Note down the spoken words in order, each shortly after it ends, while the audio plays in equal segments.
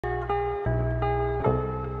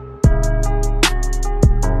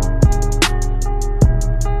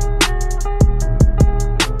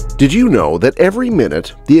Did you know that every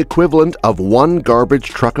minute the equivalent of one garbage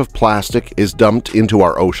truck of plastic is dumped into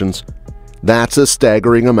our oceans? That's a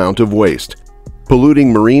staggering amount of waste,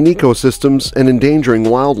 polluting marine ecosystems and endangering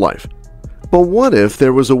wildlife. But what if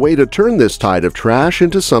there was a way to turn this tide of trash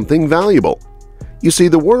into something valuable? You see,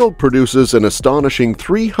 the world produces an astonishing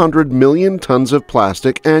 300 million tons of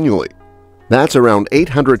plastic annually. That's around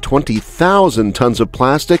 820,000 tons of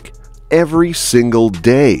plastic every single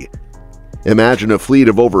day. Imagine a fleet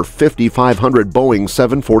of over 5,500 Boeing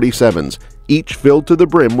 747s, each filled to the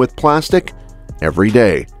brim with plastic every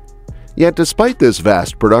day. Yet despite this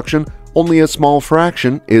vast production, only a small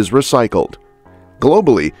fraction is recycled.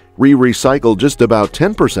 Globally, we recycle just about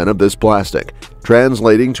 10% of this plastic,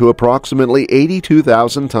 translating to approximately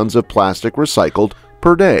 82,000 tons of plastic recycled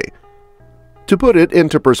per day. To put it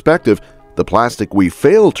into perspective, the plastic we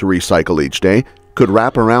fail to recycle each day could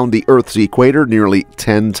wrap around the Earth's equator nearly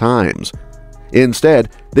 10 times. Instead,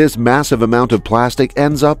 this massive amount of plastic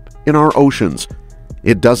ends up in our oceans.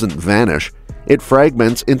 It doesn't vanish. It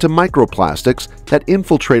fragments into microplastics that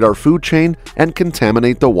infiltrate our food chain and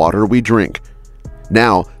contaminate the water we drink.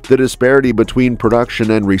 Now, the disparity between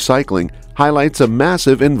production and recycling highlights a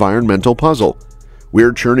massive environmental puzzle.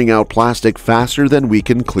 We're churning out plastic faster than we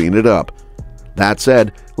can clean it up. That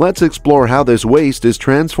said, let's explore how this waste is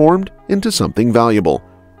transformed into something valuable.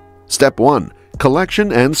 Step 1.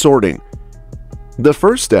 Collection and sorting. The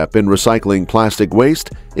first step in recycling plastic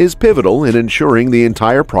waste is pivotal in ensuring the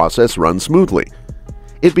entire process runs smoothly.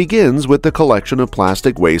 It begins with the collection of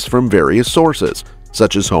plastic waste from various sources,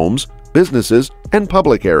 such as homes, businesses, and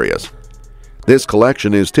public areas. This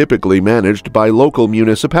collection is typically managed by local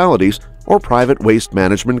municipalities or private waste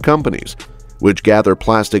management companies, which gather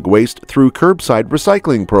plastic waste through curbside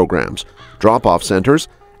recycling programs, drop-off centers,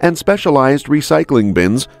 and specialized recycling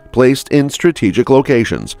bins placed in strategic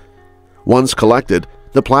locations. Once collected,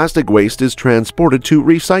 the plastic waste is transported to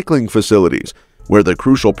recycling facilities, where the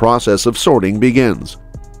crucial process of sorting begins.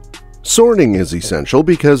 Sorting is essential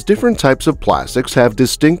because different types of plastics have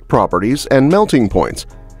distinct properties and melting points,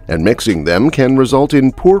 and mixing them can result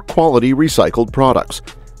in poor quality recycled products.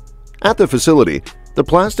 At the facility, the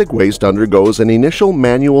plastic waste undergoes an initial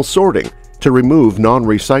manual sorting to remove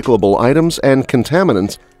non-recyclable items and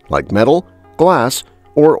contaminants like metal, glass,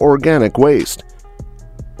 or organic waste.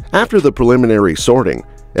 After the preliminary sorting,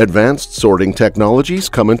 advanced sorting technologies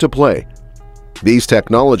come into play. These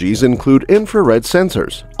technologies include infrared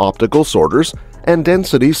sensors, optical sorters, and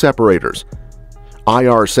density separators.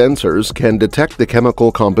 IR sensors can detect the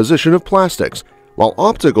chemical composition of plastics, while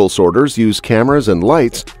optical sorters use cameras and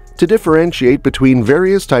lights to differentiate between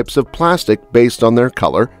various types of plastic based on their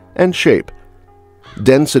color and shape.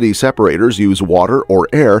 Density separators use water or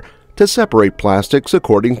air to separate plastics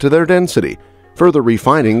according to their density, further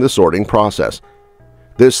refining the sorting process.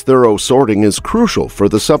 This thorough sorting is crucial for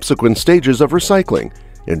the subsequent stages of recycling,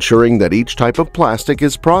 ensuring that each type of plastic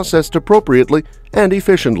is processed appropriately and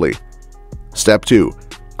efficiently. Step 2.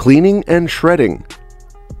 Cleaning and shredding.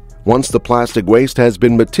 Once the plastic waste has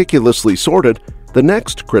been meticulously sorted, the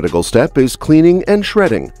next critical step is cleaning and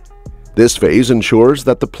shredding. This phase ensures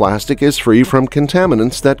that the plastic is free from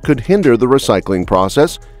contaminants that could hinder the recycling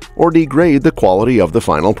process or degrade the quality of the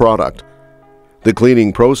final product. The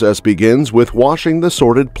cleaning process begins with washing the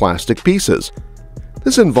sorted plastic pieces.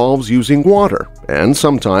 This involves using water and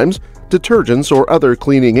sometimes detergents or other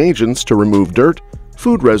cleaning agents to remove dirt,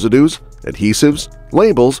 food residues, adhesives,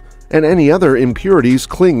 labels, and any other impurities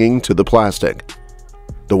clinging to the plastic.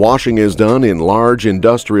 The washing is done in large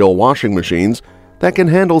industrial washing machines that can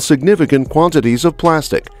handle significant quantities of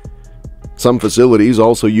plastic. Some facilities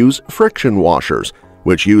also use friction washers,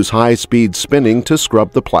 which use high-speed spinning to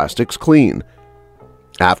scrub the plastics clean.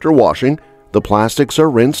 After washing, the plastics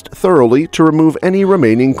are rinsed thoroughly to remove any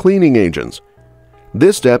remaining cleaning agents.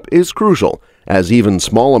 This step is crucial, as even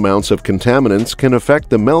small amounts of contaminants can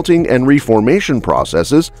affect the melting and reformation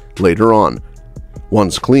processes later on.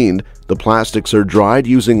 Once cleaned, the plastics are dried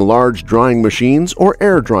using large drying machines or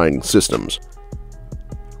air drying systems.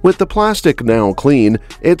 With the plastic now clean,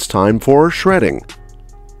 it's time for shredding.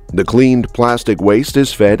 The cleaned plastic waste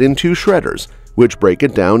is fed into shredders, which break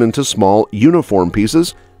it down into small, uniform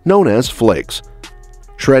pieces known as flakes.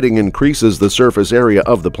 Shredding increases the surface area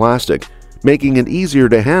of the plastic, making it easier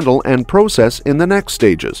to handle and process in the next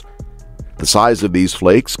stages. The size of these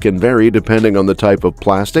flakes can vary depending on the type of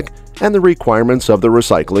plastic and the requirements of the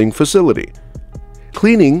recycling facility.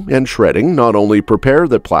 Cleaning and shredding not only prepare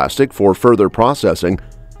the plastic for further processing,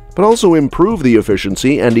 but also improve the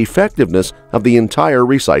efficiency and effectiveness of the entire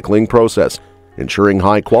recycling process, ensuring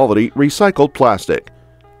high-quality recycled plastic.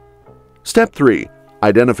 Step 3.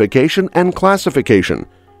 Identification and classification.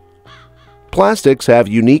 Plastics have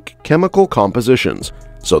unique chemical compositions,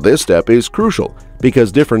 so this step is crucial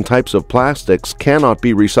because different types of plastics cannot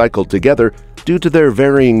be recycled together due to their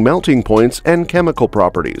varying melting points and chemical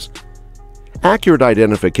properties. Accurate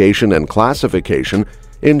identification and classification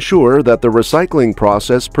ensure that the recycling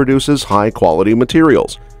process produces high-quality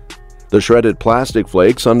materials. The shredded plastic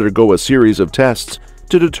flakes undergo a series of tests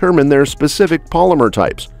to determine their specific polymer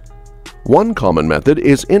types. One common method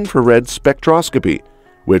is infrared spectroscopy,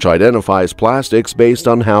 which identifies plastics based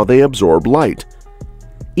on how they absorb light.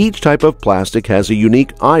 Each type of plastic has a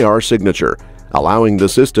unique IR signature, allowing the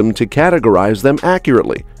system to categorize them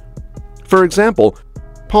accurately. For example,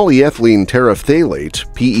 polyethylene terephthalate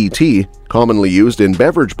 (PET), commonly used in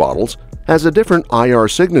beverage bottles, has a different IR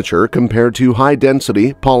signature compared to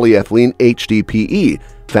high-density polyethylene HDPE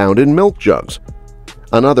found in milk jugs.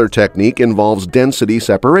 Another technique involves density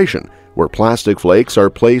separation, where plastic flakes are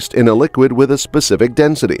placed in a liquid with a specific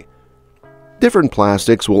density. Different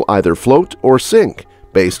plastics will either float or sink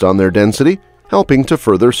based on their density, helping to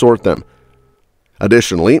further sort them.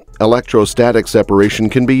 Additionally, electrostatic separation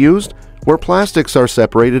can be used, where plastics are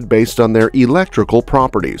separated based on their electrical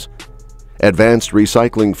properties. Advanced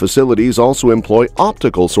recycling facilities also employ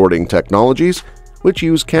optical sorting technologies, which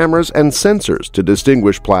use cameras and sensors to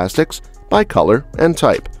distinguish plastics by color and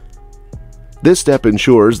type. This step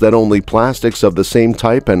ensures that only plastics of the same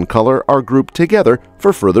type and color are grouped together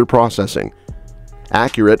for further processing.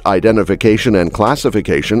 Accurate identification and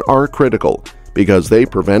classification are critical because they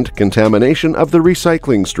prevent contamination of the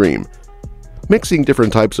recycling stream. Mixing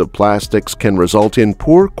different types of plastics can result in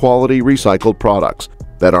poor quality recycled products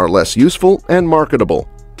that are less useful and marketable.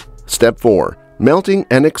 Step 4. Melting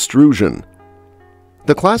and extrusion.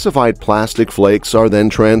 The classified plastic flakes are then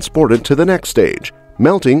transported to the next stage,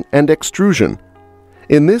 melting and extrusion.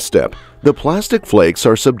 In this step, the plastic flakes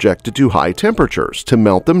are subjected to high temperatures to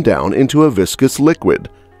melt them down into a viscous liquid.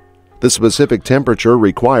 The specific temperature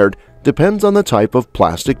required depends on the type of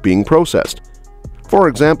plastic being processed. For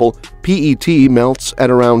example, PET melts at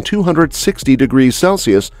around 260 degrees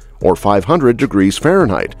Celsius or 500 degrees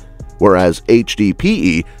Fahrenheit, whereas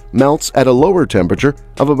HDPE melts at a lower temperature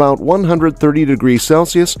of about 130 degrees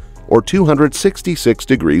Celsius or 266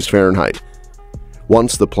 degrees Fahrenheit.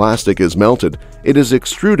 Once the plastic is melted, it is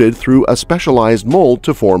extruded through a specialized mold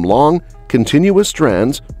to form long, continuous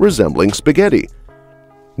strands resembling spaghetti.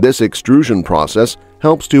 This extrusion process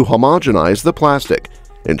helps to homogenize the plastic,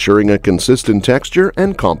 ensuring a consistent texture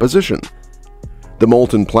and composition. The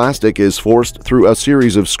molten plastic is forced through a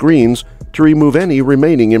series of screens to remove any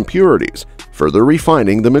remaining impurities, further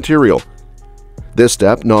refining the material. This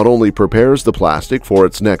step not only prepares the plastic for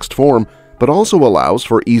its next form, but also allows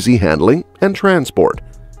for easy handling and transport.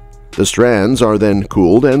 The strands are then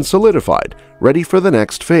cooled and solidified, ready for the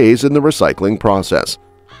next phase in the recycling process.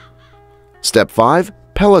 Step 5.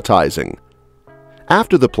 Pelletizing.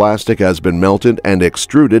 After the plastic has been melted and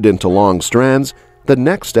extruded into long strands, the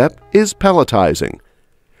next step is pelletizing.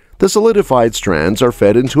 The solidified strands are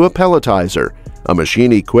fed into a pelletizer, a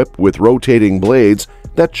machine equipped with rotating blades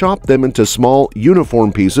that chop them into small,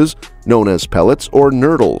 uniform pieces known as pellets or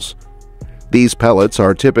nurdles. These pellets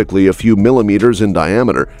are typically a few millimeters in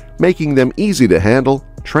diameter, making them easy to handle,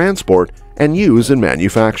 transport, and use in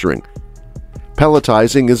manufacturing.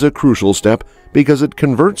 Pelletizing is a crucial step because it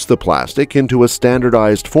converts the plastic into a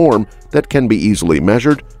standardized form that can be easily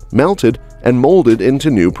measured, melted, and molded into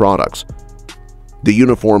new products. The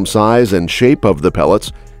uniform size and shape of the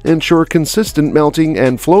pellets ensure consistent melting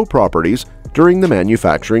and flow properties during the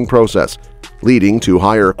manufacturing process, leading to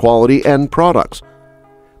higher quality end products.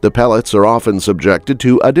 The pellets are often subjected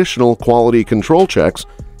to additional quality control checks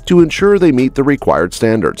to ensure they meet the required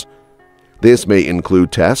standards. This may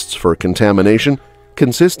include tests for contamination,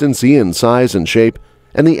 consistency in size and shape,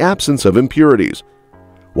 and the absence of impurities.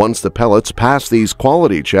 Once the pellets pass these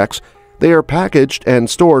quality checks, they are packaged and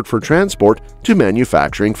stored for transport to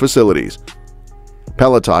manufacturing facilities.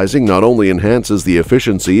 Pelletizing not only enhances the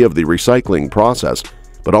efficiency of the recycling process,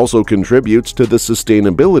 but also contributes to the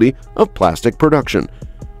sustainability of plastic production.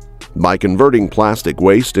 By converting plastic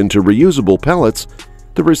waste into reusable pellets,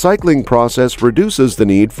 the recycling process reduces the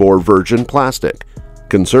need for virgin plastic,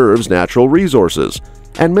 conserves natural resources,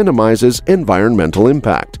 and minimizes environmental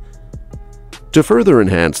impact. To further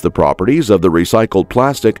enhance the properties of the recycled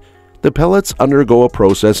plastic, the pellets undergo a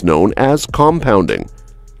process known as compounding.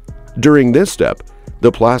 During this step,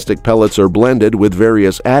 the plastic pellets are blended with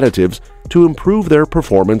various additives to improve their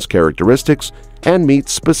performance characteristics and meet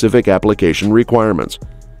specific application requirements.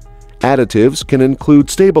 Additives can include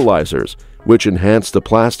stabilizers, which enhance the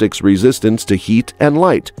plastic's resistance to heat and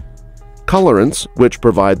light, colorants, which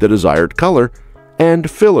provide the desired color, and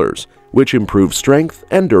fillers, which improves strength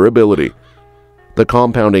and durability. The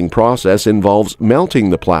compounding process involves melting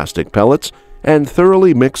the plastic pellets and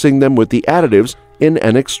thoroughly mixing them with the additives in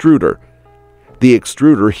an extruder. The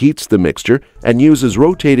extruder heats the mixture and uses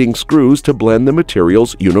rotating screws to blend the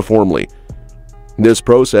materials uniformly. This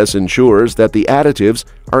process ensures that the additives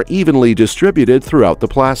are evenly distributed throughout the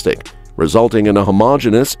plastic, resulting in a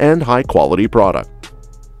homogeneous and high-quality product.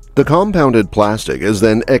 The compounded plastic is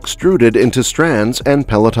then extruded into strands and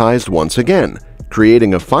pelletized once again,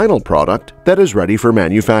 creating a final product that is ready for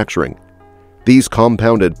manufacturing. These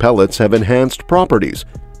compounded pellets have enhanced properties,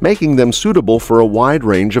 making them suitable for a wide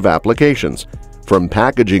range of applications, from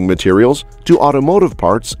packaging materials to automotive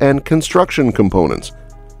parts and construction components.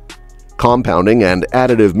 Compounding and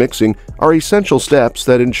additive mixing are essential steps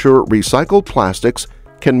that ensure recycled plastics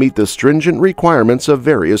can meet the stringent requirements of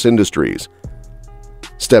various industries.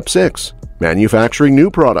 Step 6. Manufacturing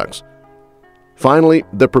new products. Finally,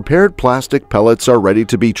 the prepared plastic pellets are ready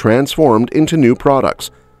to be transformed into new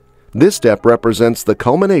products. This step represents the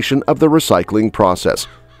culmination of the recycling process,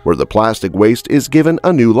 where the plastic waste is given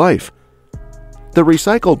a new life. The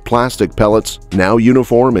recycled plastic pellets, now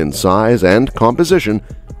uniform in size and composition,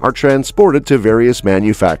 are transported to various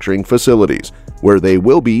manufacturing facilities, where they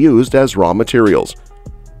will be used as raw materials.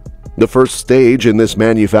 The first stage in this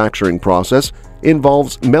manufacturing process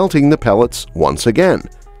involves melting the pellets once again.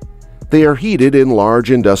 They are heated in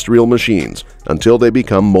large industrial machines until they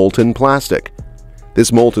become molten plastic.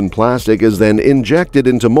 This molten plastic is then injected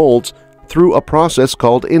into molds through a process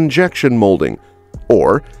called injection molding,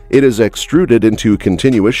 or it is extruded into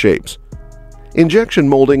continuous shapes. Injection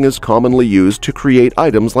molding is commonly used to create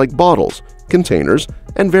items like bottles, containers,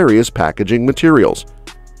 and various packaging materials.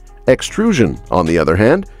 Extrusion, on the other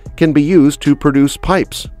hand, can be used to produce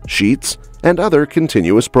pipes, sheets, and other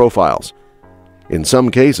continuous profiles. In some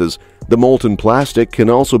cases, the molten plastic can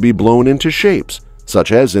also be blown into shapes,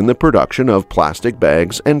 such as in the production of plastic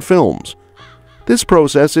bags and films. This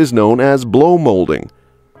process is known as blow molding.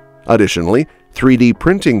 Additionally, 3D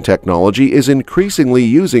printing technology is increasingly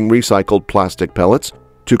using recycled plastic pellets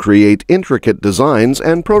to create intricate designs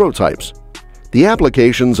and prototypes. The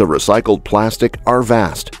applications of recycled plastic are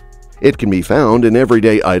vast. It can be found in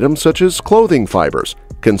everyday items such as clothing fibers,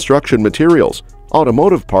 construction materials,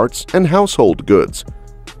 automotive parts, and household goods.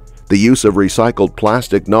 The use of recycled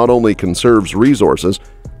plastic not only conserves resources,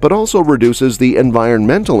 but also reduces the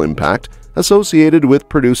environmental impact associated with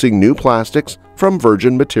producing new plastics from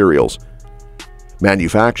virgin materials.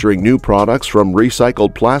 Manufacturing new products from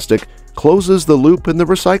recycled plastic closes the loop in the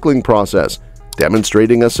recycling process,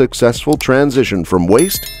 demonstrating a successful transition from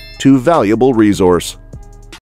waste to valuable resource.